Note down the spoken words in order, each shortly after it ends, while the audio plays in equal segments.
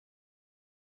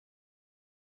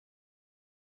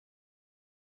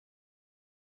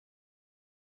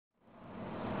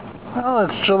Well,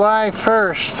 it's July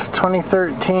 1st,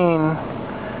 2013,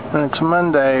 and it's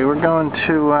Monday. We're going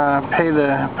to pay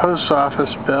the post office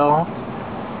bill.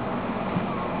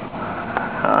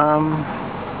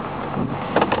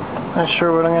 Not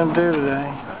sure what I'm going to do today.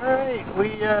 Alright,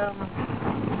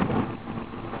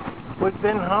 we've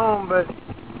been home, but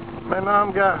my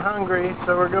mom got hungry,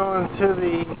 so we're going to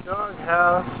the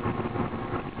Doghouse.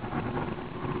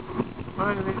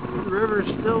 The river's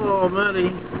still all muddy.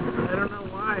 I don't know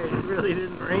why. It really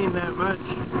didn't rain that much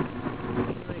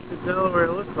to make the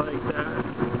Delaware look like that.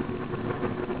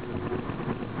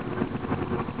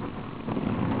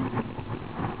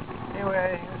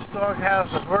 Anyway, this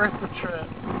Doghouse is worth the trip.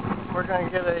 We're going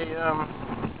to get a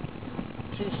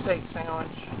cheesesteak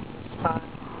sandwich this time.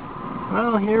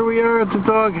 Well, here we are at the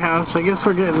Doghouse. I guess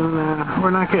we're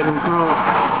not getting grilled.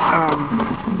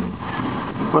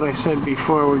 What I said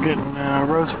before, we're getting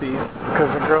roast beef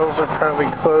because the grills are probably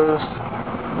closed.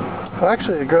 Well,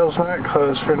 actually, the grill's not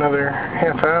closed for another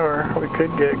half hour. We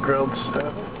could get grilled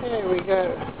stuff. Okay,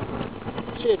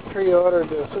 she had pre-ordered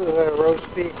this. This is roast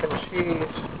beef and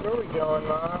cheese. Where are we going,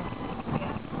 Mom?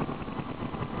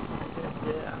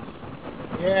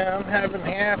 Yeah, I'm having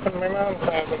half and my mom's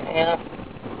having half.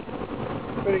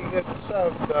 Pretty good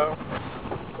stuff, though.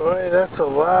 Boy, that's a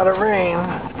lot of rain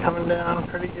coming down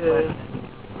pretty good.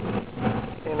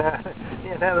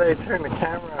 You know they turn the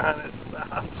camera on, it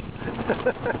stops.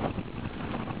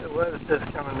 It was just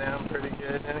coming down pretty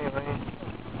good anyway.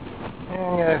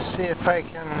 I'm going to see if I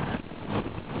can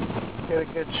get a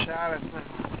good shot at the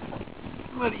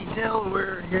muddy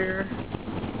Delaware here.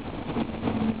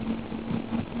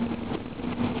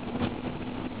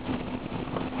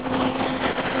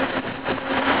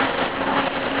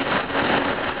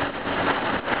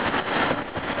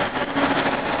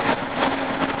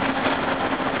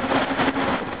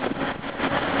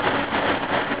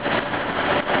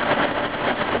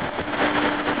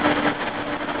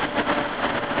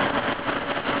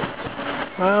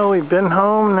 Well, we've been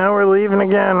home, now we're leaving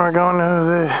again. We're going to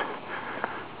the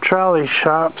Trolley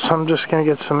Shops. I'm just going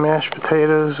to get some mashed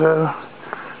potatoes, though.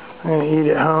 I'm going to eat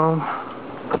at home.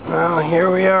 Well, here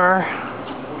we are.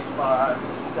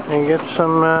 And get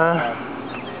some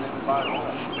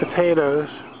potatoes.